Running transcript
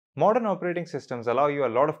Modern operating systems allow you a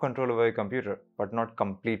lot of control over your computer, but not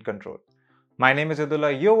complete control. My name is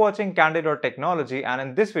Abdullah, you're watching Candid.Technology, and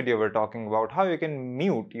in this video we're talking about how you can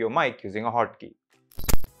mute your mic using a hotkey.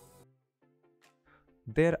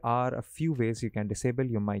 There are a few ways you can disable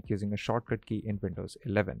your mic using a shortcut key in Windows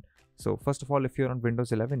 11. So first of all, if you're on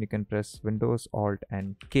Windows 11, you can press Windows, Alt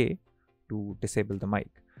and K to disable the mic.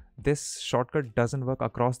 This shortcut doesn't work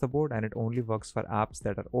across the board and it only works for apps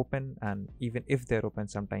that are open, and even if they're open,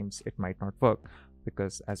 sometimes it might not work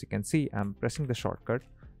because as you can see, I'm pressing the shortcut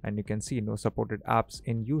and you can see no supported apps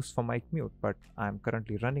in use for mic mute, but I'm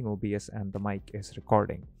currently running OBS and the mic is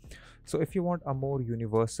recording. So if you want a more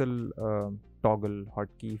universal toggle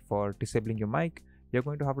hotkey for disabling your mic, you're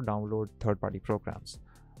going to have to download third-party programs.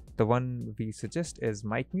 The one we suggest is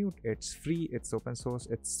Mic Mute. It's free, it's open source,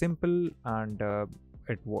 it's simple, and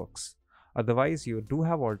it works. Otherwise, you do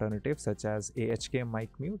have alternatives such as AHK Mic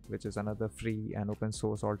Mute, which is another free and open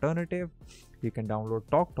source alternative. You can download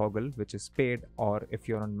Talk Toggle, which is paid, or if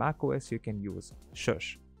you're on Mac OS, you can use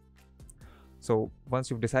Shush. So once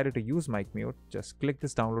you've decided to use Mic Mute, just click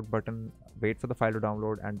this download button, wait for the file to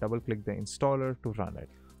download, and double click the installer to run it.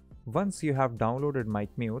 Once you have downloaded Mic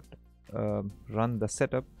Mute, run the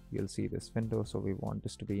setup. You'll see this window, so we want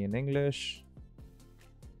this to be in English.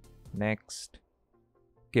 Next,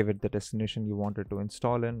 give it the destination you want it to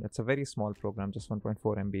install in. It's a very small program, just 1.4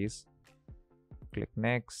 MBs. Click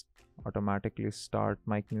next. Automatically start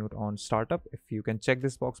Mic Mute on startup. If you can check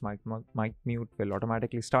this box, Mic Mute will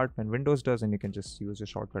automatically start when Windows does, and you can just use your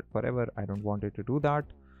shortcut forever. I don't want it to do that.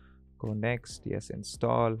 Go next, yes,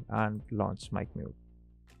 install and launch Mic Mute.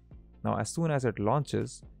 Now as soon as it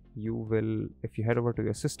launches, you will, if you head over to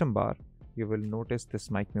your system bar, you will notice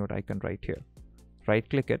this Mic Mute icon right here. Right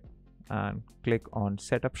click it and click on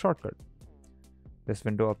setup shortcut. This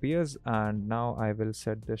window appears, and now I will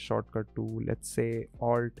set this shortcut to, let's say,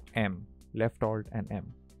 Alt M, left Alt and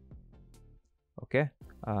M. Okay,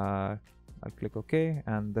 I'll click OK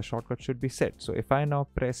and the shortcut should be set. So if I now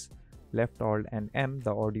press left Alt and M,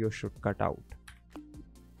 the audio should cut out.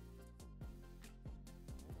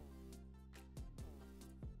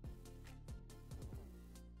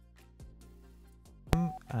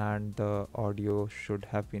 And the audio should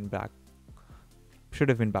have been back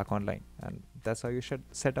online, and that's how you should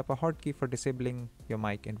set up a hotkey for disabling your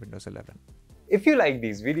mic in Windows 11. If you like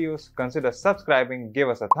these videos, consider subscribing, give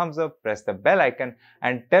us a thumbs up, press the bell icon,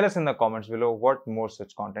 and tell us in the comments below what more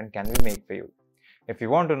such content can we make for you. If you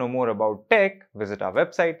want to know more about tech, visit our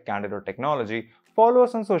website Candid.Technology, follow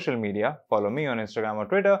us on social media, follow me on Instagram or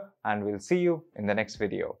Twitter, and we'll see you in the next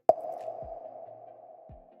video.